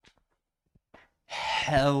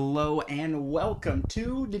Hello and welcome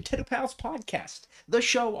to Nintendo Pals Podcast, the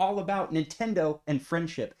show all about Nintendo and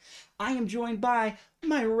friendship. I am joined by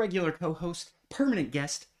my regular co-host, permanent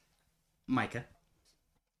guest, Micah.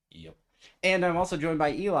 Yep. And I'm also joined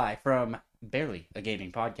by Eli from Barely a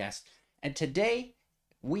Gaming Podcast. And today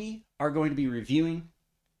we are going to be reviewing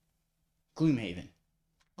Gloomhaven.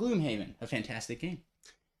 Gloomhaven, a fantastic game.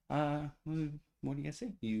 What do you guys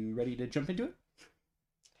think? You ready to jump into it?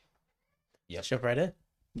 Yep. Jump right in.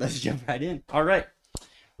 Let's jump right in. All right.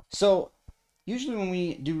 So, usually when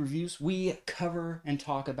we do reviews, we cover and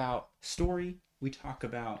talk about story, we talk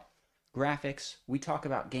about graphics, we talk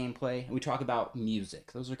about gameplay, and we talk about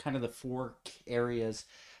music. Those are kind of the four areas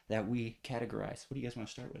that we categorize. What do you guys want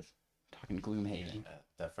to start with? Talking Gloomhaven.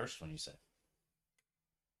 That first one you said.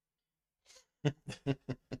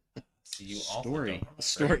 See, you also don't Story. remember.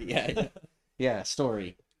 Story, yeah. Yeah,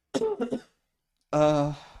 story.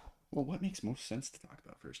 Well, what makes most sense to talk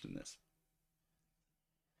about first in this?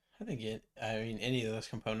 Any of those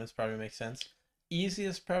components probably make sense.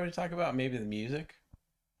 Easiest probably to talk about, maybe the music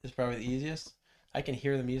is probably the easiest. I can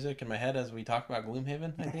hear the music in my head as we talk about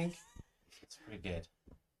Gloomhaven, I think. It's pretty good.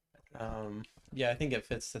 Yeah, I think it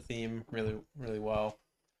fits the theme really, really well.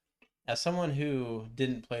 As someone who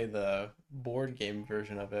didn't play the board game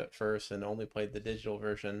version of it first and only played the digital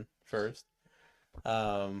version first,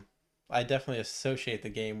 I definitely associate the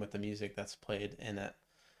game with the music that's played in it.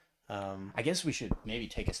 I guess we should maybe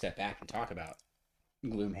take a step back and talk about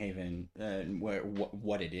Gloomhaven and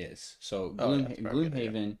what it is. So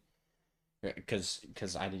Gloomhaven,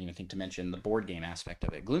 because I didn't even think to mention the board game aspect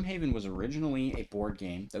of it. Gloomhaven was originally a board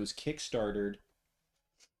game that was kickstarted.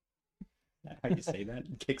 How do you say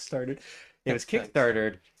that? Kickstarted. It was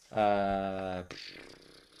kickstarted.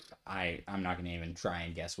 I'm not going to even try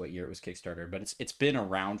and guess what year it was kickstarted, but it's been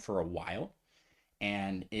around for a while,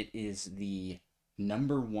 and it is the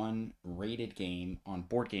 #1 rated game on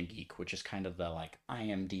Board Game Geek, which is kind of the like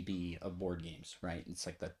IMDb of board games, right? It's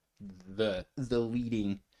like the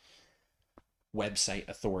leading website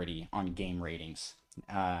authority on game ratings,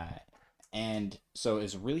 and so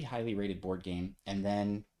it's a really highly rated board game. And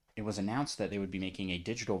then it was announced that they would be making a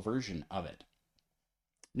digital version of it.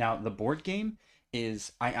 Now the board game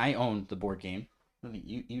is I own the board game.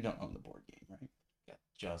 You don't own the board game, right? Yeah,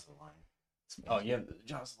 Jaws of the Lion. Oh, you have the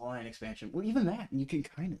Jaws of the Lion expansion. Well, even that you can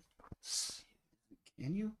kind of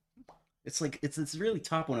can you? It's like it's really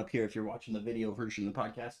top one up here if you're watching the video version of the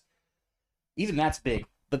podcast. Even that's big.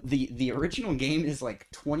 But the original game is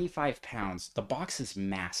like 25 pounds. The box is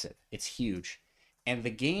massive. It's huge, and the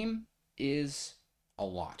game is a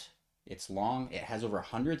lot. It's long. It has over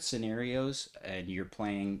 100 scenarios, and you're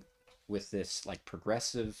playing with this like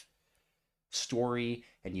progressive story,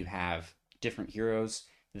 and you have different heroes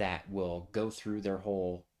that will go through their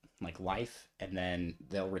whole like life, and then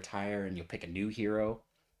they'll retire and you'll pick a new hero,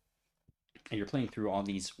 and you're playing through all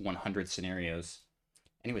these 100 scenarios.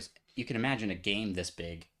 Anyways, you can imagine a game this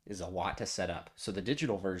big is a lot to set up, so the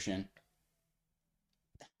digital version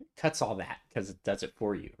cuts all that because it does it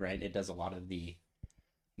for you, right? It does a lot of the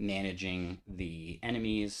managing the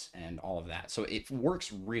enemies and all of that, so it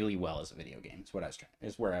works really well as a video game. Is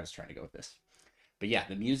where I was trying to go with this. But yeah,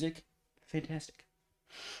 the music, fantastic.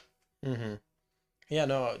 Mm-hmm. Yeah,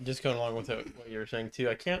 no, just going along with what you were saying too.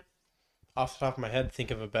 I can't, off the top of my head, think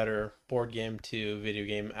of a better board game to video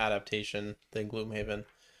game adaptation than Gloomhaven.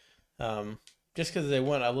 Just because they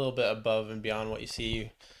went a little bit above and beyond what you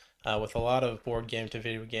see with a lot of board game to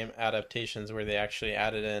video game adaptations, where they actually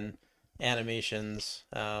added in animations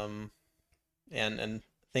and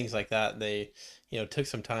things like that. They took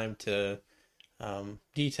some time to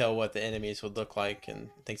detail what the enemies would look like and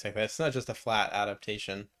things like that. It's not just a flat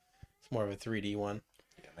adaptation, it's more of a 3D one.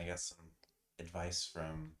 Yeah, and I got some advice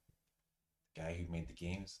from the guy who made the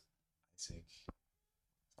games, Isaac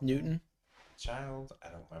Newton. Child. I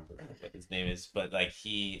don't remember what his name is, but like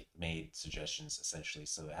he made suggestions essentially,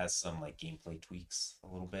 so it has some like gameplay tweaks a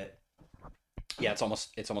little bit. Yeah, it's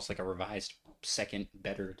almost like a revised second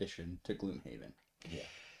better edition to Gloomhaven.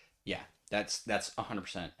 Yeah, that's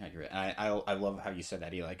 100% accurate. I love how you said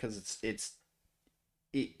that, Eli, because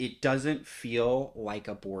it doesn't feel like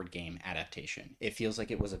a board game adaptation. It feels like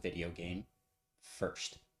it was a video game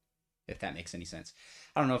first, if that makes any sense.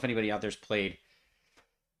 I don't know if anybody out there's played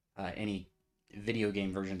any video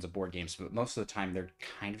game versions of board games, but most of the time they're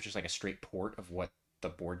kind of just like a straight port of what the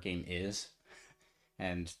board game is,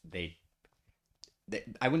 and they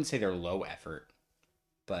I wouldn't say they're low effort,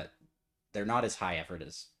 but they're not as high effort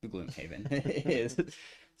as Gloomhaven is.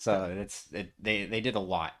 So they did a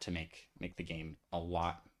lot to make the game a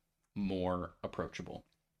lot more approachable.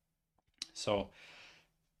 So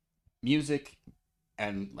music,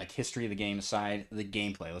 and like history of the game aside, the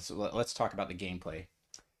gameplay. Let's talk about the gameplay.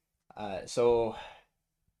 So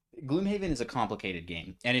Gloomhaven is a complicated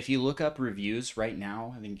game, and if you look up reviews right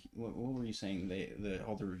now, I think what were you saying?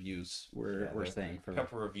 All the reviews were saying a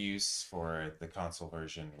couple reviews for the console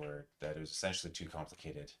version were that it was essentially too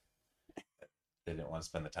complicated. They didn't want to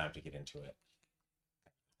spend the time to get into it.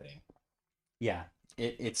 Yeah,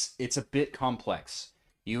 it's a bit complex.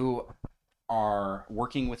 You are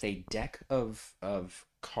working with a deck of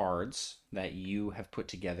cards that you have put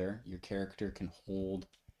together. Your character can hold.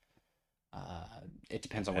 It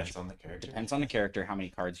depends on the character. Depends on the character how many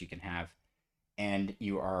cards you can have, and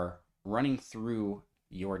you are running through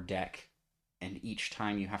your deck. And each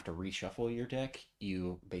time you have to reshuffle your deck,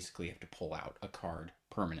 you basically have to pull out a card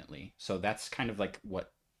permanently. So that's kind of like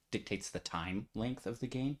what dictates the time length of the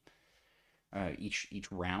game. Each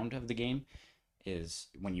round of the game is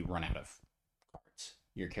when you run out of cards.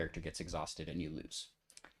 Your character gets exhausted and you lose.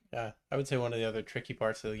 Yeah, I would say one of the other tricky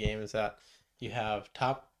parts of the game is that you have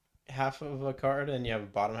top half of a card and you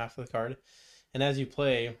have bottom half of the card. And as you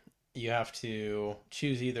play, you have to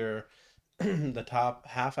choose either the top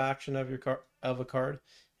half action of a card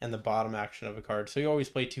and the bottom action of a card. So you always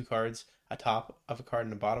play two cards, a top of a card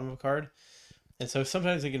and a bottom of a card. And so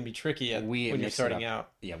sometimes it can be tricky when you're starting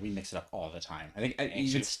out. Yeah, we mix it up all the time. I think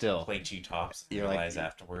even still play two tops and you realize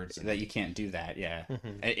afterwards that you can't do that. Yeah,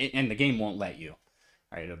 and the game won't let you. All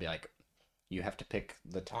right, it'll be like you have to pick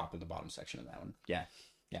the top and the bottom section of that one. Yeah.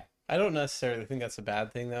 I don't necessarily think that's a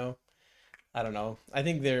bad thing though. I don't know. I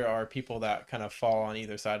think there are people that kind of fall on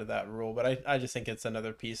either side of that rule, but I just think it's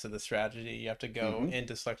another piece of the strategy. You have to go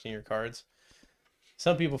into selecting your cards.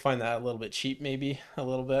 Some people find that a little bit cheap, maybe a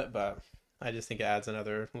little bit, but I just think it adds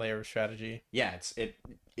another layer of strategy. Yeah,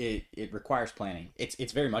 it requires planning.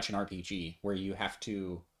 It's very much an RPG where you have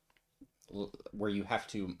to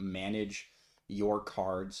manage your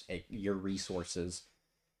cards, your resources,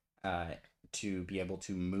 to be able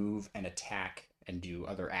to move and attack and do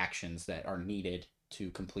other actions that are needed to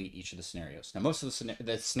complete each of the scenarios. Now, most of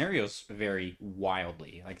the scenarios vary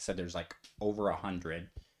wildly. Like I said, there's like over 100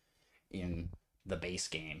 in the base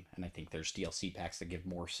game, and I think there's DLC packs that give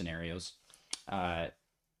more scenarios.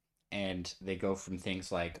 And they go from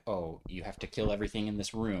things like, oh, you have to kill everything in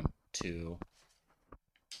this room to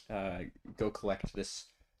go collect this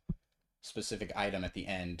specific item at the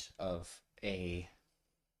end of a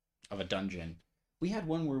dungeon. We had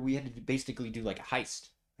one where we had to basically do like a heist,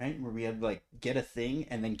 right? Where we had to like get a thing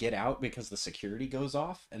and then get out because the security goes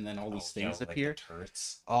off and then all these things appear. Like the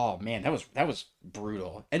turrets. Oh man, that was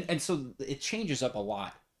brutal. And so it changes up a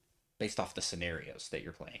lot based off the scenarios that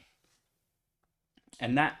you're playing.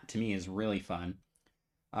 And that to me is really fun.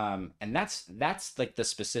 And that's like the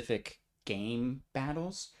specific game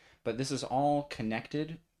battles, but this is all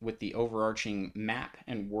connected with the overarching map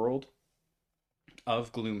and world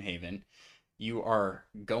of Gloomhaven. You are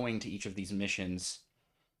going to each of these missions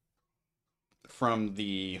from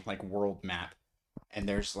the like world map, and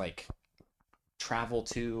there's like travel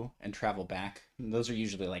to and travel back. And those are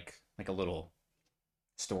usually like a little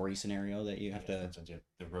story scenario that you have to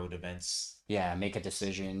the road events. Yeah, make a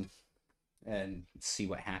decision and see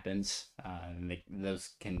what happens. And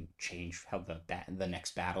those can change how the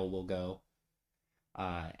next battle will go.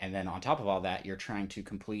 And then on top of all that, you're trying to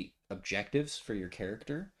complete objectives for your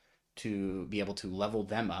character to be able to level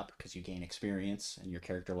them up because you gain experience and your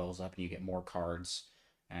character levels up and you get more cards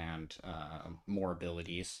and more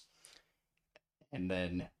abilities. And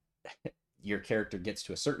then your character gets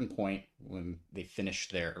to a certain point when they finish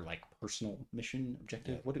their like personal mission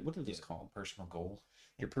objective. What are those called? Personal goal.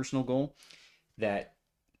 Your personal goal, that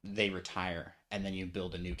they retire, and then you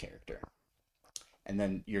build a new character. And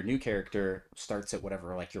then your new character starts at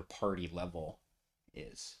whatever like your party level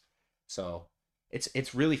is. So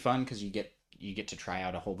it's really fun because you get to try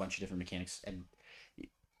out a whole bunch of different mechanics, and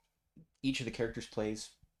each of the characters plays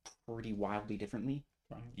pretty wildly differently.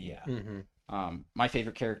 Yeah. Mm-hmm. My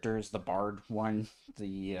favorite character is the bard one,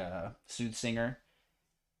 the soothsinger,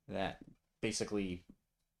 that basically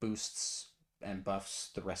boosts and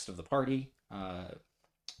buffs the rest of the party.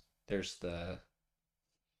 There's the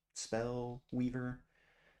spell weaver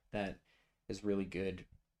that is really good,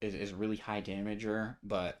 is a really high damager,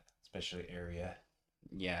 but especially area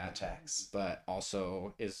attacks, but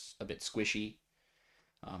also is a bit squishy.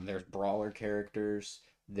 There's brawler characters,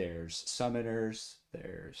 there's summoners,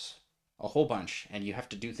 there's a whole bunch, and you have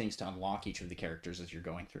to do things to unlock each of the characters as you're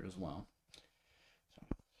going through as well. So,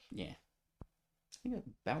 yeah. I think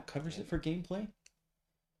that about covers it for gameplay.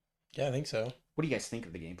 Yeah, I think so. What do you guys think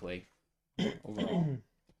of the gameplay overall?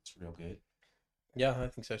 It's real good. Yeah, I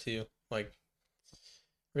think so too. Like,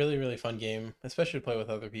 Really, really fun game, especially to play with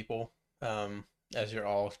other people. As you're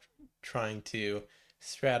all trying to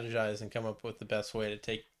strategize and come up with the best way to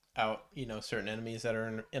take out, certain enemies that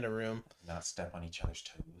are in a room. Not step on each other's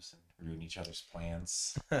toes and ruin each other's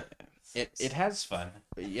plans. It has fun.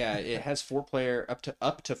 Yeah, it has 4-player up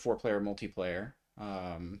to 4-player multiplayer.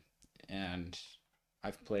 And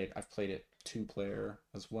I've played it 2-player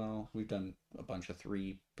as well. We've done a bunch of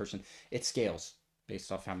 3-person. It scales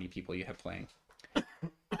based off how many people you have playing.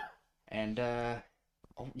 And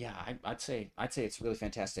oh yeah, I'd say it's really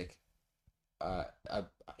fantastic. A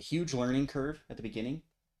huge learning curve at the beginning,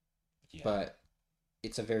 Yeah. but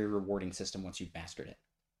it's a very rewarding system once you've mastered it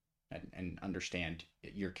and understand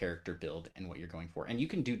your character build and what you're going for. And you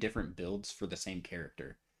can do different builds for the same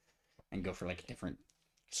character and go for like different.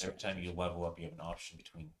 Every time you level up, you have an option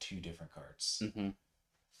between 2 different cards. Mm-hmm.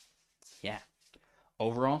 Yeah.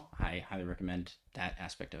 Overall, I highly recommend that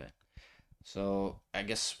aspect of it. So I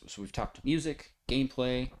guess we've talked music,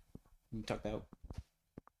 gameplay. We talked about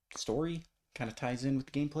story. Kind of ties in with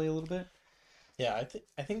the gameplay a little bit. Yeah,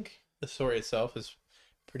 I think the story itself is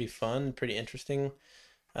pretty fun, pretty interesting.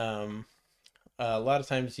 A lot of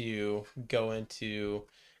times you go into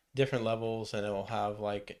different levels and it will have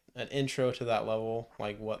like an intro to that level,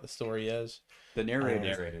 like what the story is. The The narrator.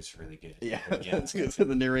 narrator's really good. Yeah, Yeah. that's good. So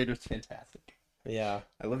the narrator's fantastic. Yeah.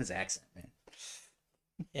 I love his accent, man.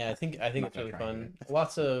 Yeah, I think not it's gonna really try and fun.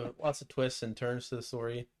 Lots of twists and turns to the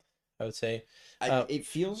story, I would say. It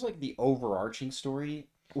feels like the overarching story.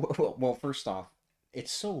 Well, first off,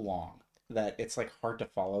 it's so long that it's like hard to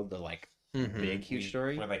follow the like Mhm. big huge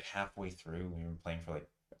story. We're like halfway through. We've been playing for like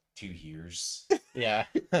 2 years. Yeah.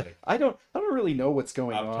 Like, I don't really know what's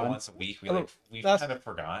going up to on. once a week. Oh, We that's- kind of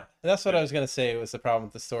forgot. That's what I was gonna say was the problem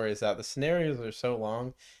with the story is that the scenarios are so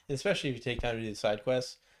long, and especially if you take time to do the side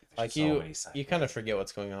quests, There's like so many side you kind of quests. forget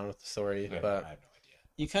what's going on with the story, I have but no idea.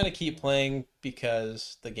 you kind of keep playing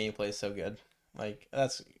because the gameplay is so good. Like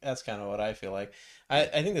that's kind of what I feel like. I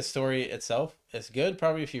think the story itself is good,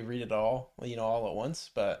 probably if you read it all, all at once,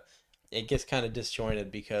 but it gets kind of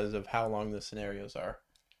disjointed because of how long the scenarios are.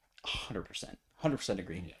 100%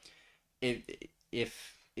 agree. Yeah.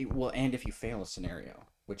 If you fail a scenario,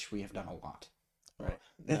 which we have done a lot. Right.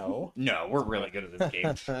 No. No, we're really good at this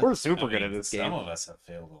game. We're super good at this Some game. of us have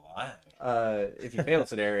failed a lot. If you fail a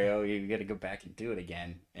scenario, you got to go back and do it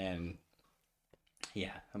again. And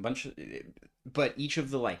yeah, but each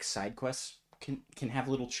of the like side quests can have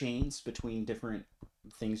little chains between different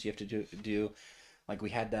things you have to do. Like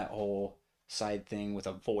we had that whole side thing with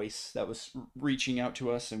a voice that was reaching out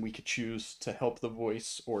to us, and we could choose to help the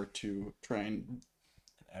voice or to try and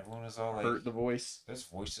Everyone was all like, hurt the voice. "This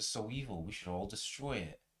voice is so evil. We should all destroy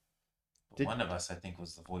it." But Did- one of us, I think,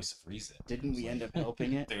 was the voice of reason. Didn't It was we end like, up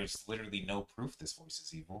helping it? There's literally no proof this voice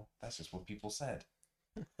is evil. That's just what people said.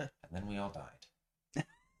 And then we all died.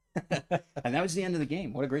 And that was the end of the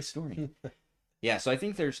game. What a great story. Yeah, so I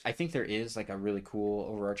think there is like a really cool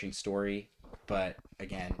overarching story, but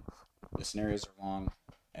again, the scenarios are long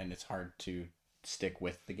and it's hard to stick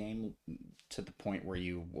with the game to the point where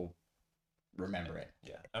you will remember it.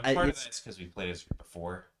 Yeah, and part of it's- that is because we played this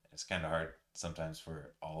before. It's kind of hard sometimes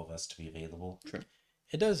for all of us to be available.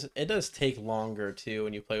 It does take longer too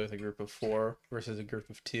when you play with a group of 4 versus a group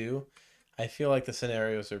of 2. I feel like the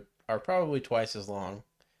scenarios are probably twice as long,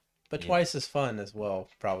 but Yeah. twice as fun as well,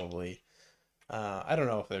 probably. I don't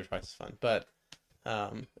know if they're twice as fun, but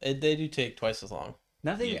they do take twice as long.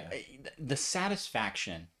 Nothing. Yeah. The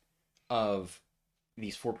satisfaction of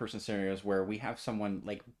these 4-person scenarios where we have someone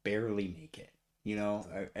like barely make it,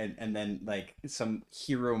 and then like some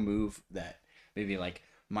hero move that maybe like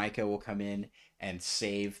Micah will come in and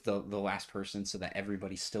save the last person so that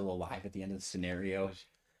everybody's still alive at the end of the scenario.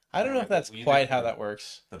 I don't know if that's We quite either- how that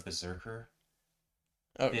works. The Berserker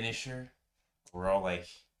Oh, finisher, we're all like,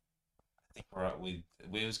 I think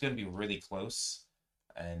it was going to be really close,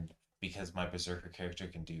 and because my Berserker character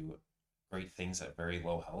can do great things at very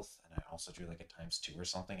low health, and I also drew like a ×2 or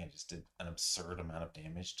something, I just did an absurd amount of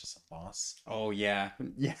damage to some boss. Oh yeah,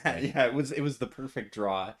 yeah. It was the perfect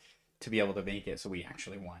draw to be able to make it, so we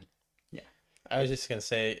actually won. I was just gonna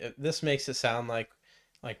say this makes it sound like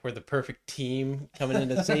we're the perfect team coming in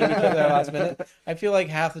to save each other at the last minute. I feel like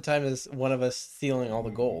half the time is one of us stealing all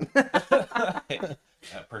the gold.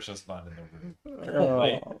 That person's not in the room.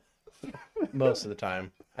 Like, most of the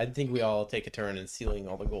time, I think we all take a turn in stealing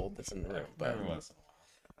all the gold that's in the room. But Every once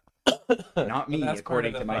in a while. Not me, that's part according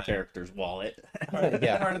of the to my fun. character's wallet.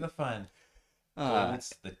 Yeah. Part of the fun. Uh,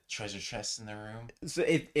 It's the treasure chest in the room. So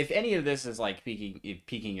if any of this is like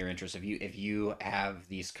piquing your interest, if you have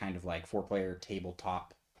these kind of like 4-player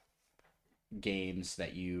tabletop games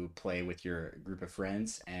that you play with your group of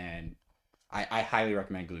friends, and I highly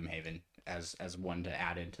recommend Gloomhaven as one to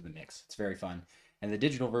add into the mix. It's very fun, and the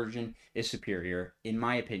digital version is superior, in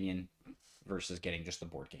my opinion, versus getting just the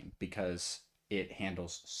board game because it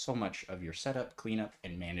handles so much of your setup, cleanup,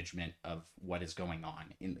 and management of what is going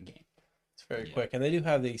on in the game. It's very quick, and they do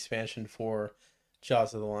have the expansion for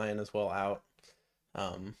Jaws of the Lion as well out.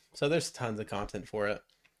 So there's tons of content for it.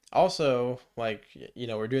 Also, like,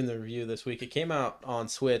 we're doing the review this week. It came out on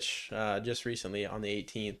Switch just recently on the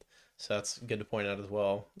 18th, so that's good to point out as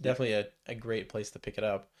well. Definitely a great place to pick it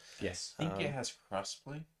up. Yes. I think it has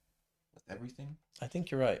crossplay with everything. I think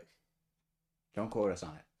you're right. Don't quote us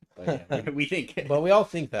on it, but yeah, we think. But we all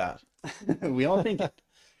think that. We all think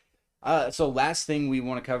it. So last thing we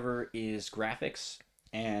want to cover is graphics,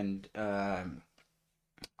 and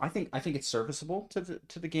I think it's serviceable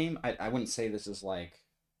to the game. I wouldn't say this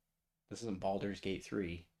isn't Baldur's Gate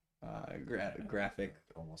 3 graphic.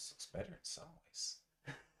 It almost looks better in some ways.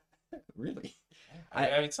 Really?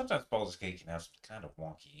 I mean, sometimes Baldur's Gate can have some kind of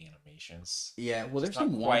wonky animations. Yeah, well, there's It's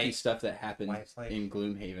some not wonky quite stuff that happens lifelike. in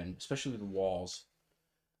Gloomhaven, especially the walls,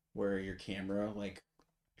 where your camera, like,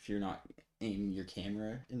 if you're not aiming your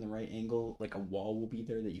camera in the right angle, like a wall will be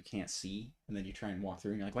there that you can't see, and then you try and walk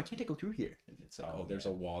through, and you're like, why can't I go through here? And it's there's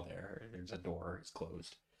a wall there, or there's a door, it's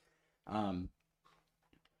closed.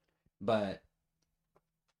 But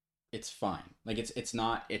it's fine. Like it's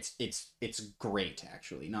not it's great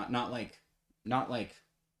actually. Not like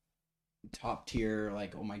top tier,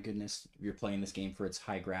 like, oh my goodness, you're playing this game for its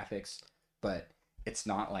high graphics, but it's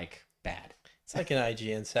not like bad. It's like an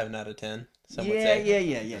IGN 7 out of 10. Some would Yeah.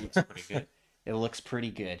 It's pretty good. It looks pretty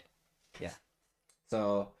good. Yeah.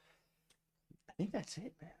 So I think that's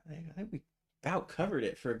it, man. I think we about covered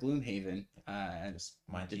it for Gloomhaven.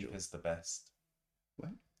 Mind Thief is the best.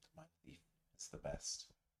 What? Mind Thief is the best.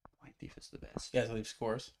 Mind Thief is the best. You guys leave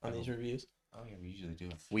scores on these reviews? Oh yeah, we usually do.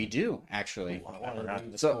 We do actually. I want to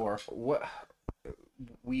review the So score. what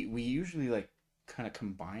we usually like kind of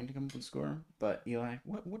combine to come up with a score, but Eli,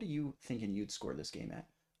 what are you thinking you'd score this game at?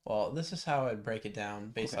 Well, this is how I'd break it down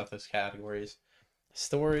based Okay. off those categories.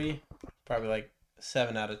 Story, probably like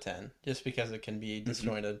 7 out of 10, just because it can be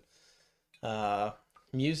disjointed.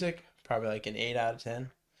 Music, probably like an 8 out of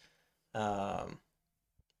 10.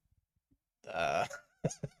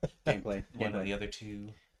 Gameplay. One of the other two.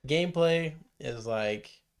 Gameplay is like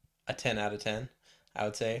a 10 out of 10, I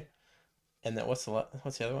would say. And then what's the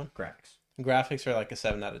other one? Graphics. Graphics are like a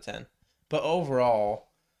 7 out of 10. But overall,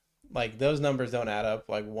 like, those numbers don't add up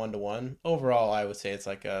like 1 to 1. Overall, I would say it's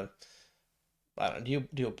like a, I don't know, do you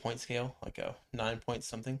do a point scale? Like a 9 point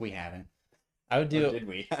something? We haven't. I would do Or did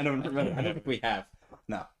we? I don't remember. I don't think we have.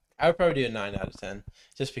 No. I would probably do a 9 out of 10,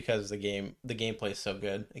 just because the gameplay is so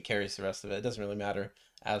good. It carries the rest of it. It doesn't really matter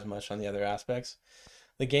as much on the other aspects.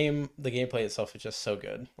 The gameplay itself is just so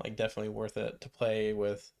good. Like, definitely worth it to play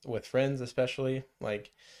with friends, especially.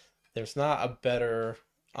 Like, there's not a better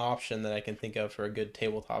option that I can think of for a good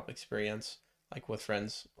tabletop experience, like with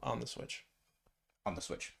friends on the Switch. On the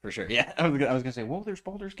Switch, for sure. Yeah, I was gonna say, well, there's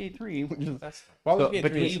Baldur's Gate 3. That's Baldur's So, Gate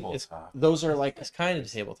but 3 is- tabletop. Those are like it's kind of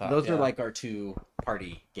tabletop. those yeah. are like our two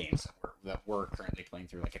party games that we're currently playing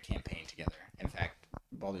through like a campaign together. In fact,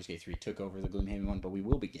 Baldur's Gate 3 took over the Gloomhaven one, but we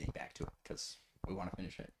will be getting back to it because we want to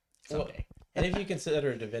finish it someday. And if you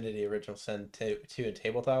consider Divinity Original Sin 2 a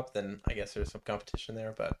tabletop, then I guess there's some competition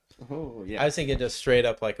there. But Oh I was thinking just straight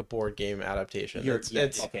up like a board game adaptation.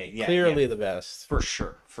 It's okay. Yeah, clearly yeah. the best. For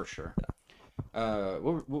sure.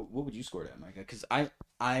 What would you score it at, Micah? Because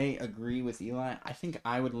I agree with Eli. I think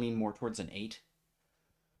I would lean more towards an 8.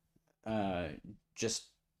 Just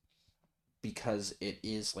because it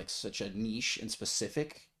is like such a niche and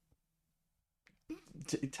specific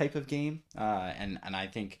type of game. And I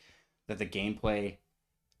think that the gameplay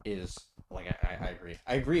is like I agree.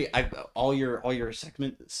 I agree. All your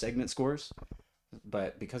segment scores.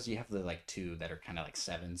 But because you have the like 2 that are kind of like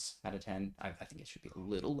 7s out of 10, I think it should be a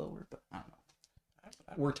little lower. But I don't know.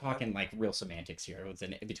 We're talking like real semantics here. It's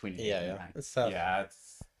in between. Yeah, and yeah. 9. It's tough. Yeah,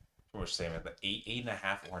 it's pretty much the same. But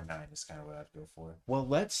 8.5 or 9 is kind of what I'd go for. Well,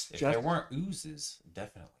 let's If just there weren't oozes,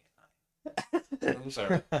 definitely a 9. Those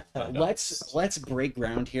are let's break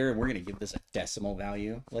ground here, and we're gonna give this a decimal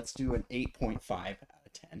value. Let's do an 8.5 out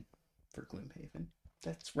of 10 for Gloomhaven.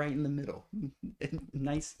 That's right in the middle.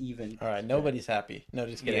 Nice even. All right, nobody's happy. No,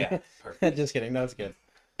 just kidding. Yeah, perfect. Just kidding. No, it's good.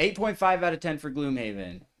 8.5 out of 10 for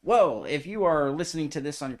Gloomhaven. Well, if you are listening to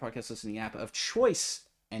this on your podcast listening app of choice,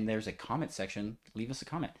 and there's a comment section, leave us a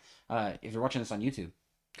comment. If you're watching this on YouTube,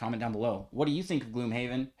 comment down below. What do you think of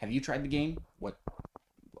Gloomhaven? Have you tried the game?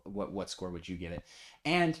 What score would you give it?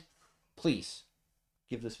 And please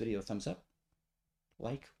give this video a thumbs up.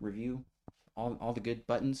 like, review, all the good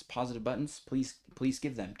buttons, positive buttons. Please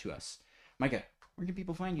give them to us. Micah, where can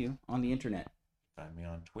people find you on the internet? Find me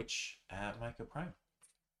on Twitch at Micah Prime.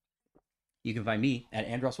 You can find me at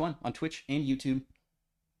Andros1 on Twitch and YouTube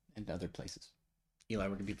and other places. Eli,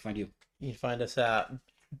 where can people find you? You can find us at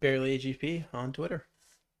BarelyAGP on Twitter.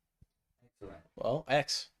 Excellent. Well,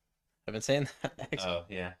 X. I've been saying that. X. Oh,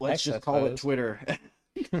 yeah. Let's X, just I call it suppose. Twitter.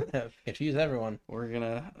 Confuse everyone. We're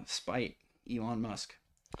gonna spite Elon Musk.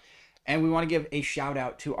 And we want to give a shout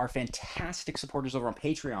out to our fantastic supporters over on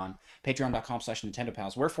Patreon,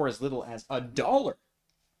 patreon.com/NintendoPals, where for as little as $1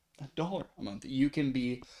 a month, you can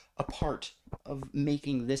be a part of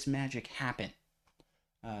making this magic happen.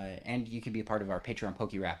 And you can be a part of our Patreon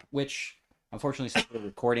Poke Rap, which, unfortunately, since we're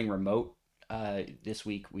recording remote this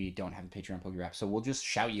week, we don't have a Patreon Poke Rap. So we'll just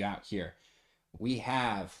shout you out here. We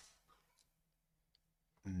have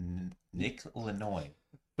Nick Lanoy,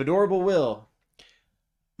 Adorable Will,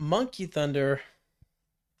 Monkey Thunder,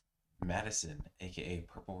 Madison, aka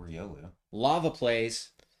Purple Riolu, Lava Plays,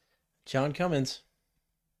 John Cummins,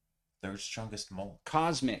 Third Strongest Mole,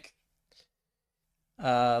 Cosmic,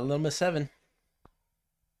 Little Miss 7.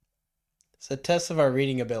 It's a test of our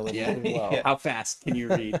reading ability as well. How fast can you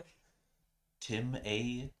read? Tim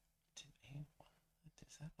A.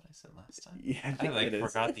 Is that what I said last time? Yeah, I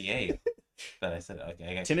forgot the A that I said. Okay,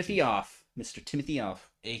 I got Timothy confused. Off, Mr. Timothy Off,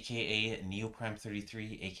 aka Neoprime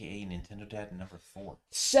 33, aka Nintendo Dad number 4.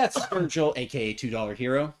 Seth Sturgill, aka $2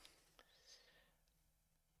 Hero,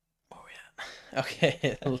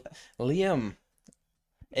 Okay, Liam,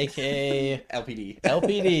 aka LPD,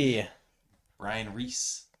 LPD, Ryan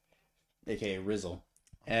Reese, aka Rizzle,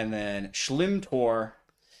 and then Schlimtor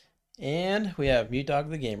and we have Mute Dog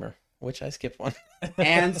the Gamer, which I skipped one.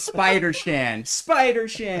 and Spider Shan,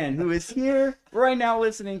 who is here right now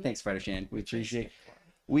listening. Thanks, Spider Shan.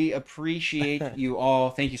 We appreciate you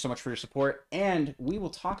all. Thank you so much for your support, and we will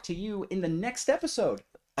talk to you in the next episode.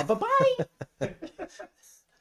 Bye bye.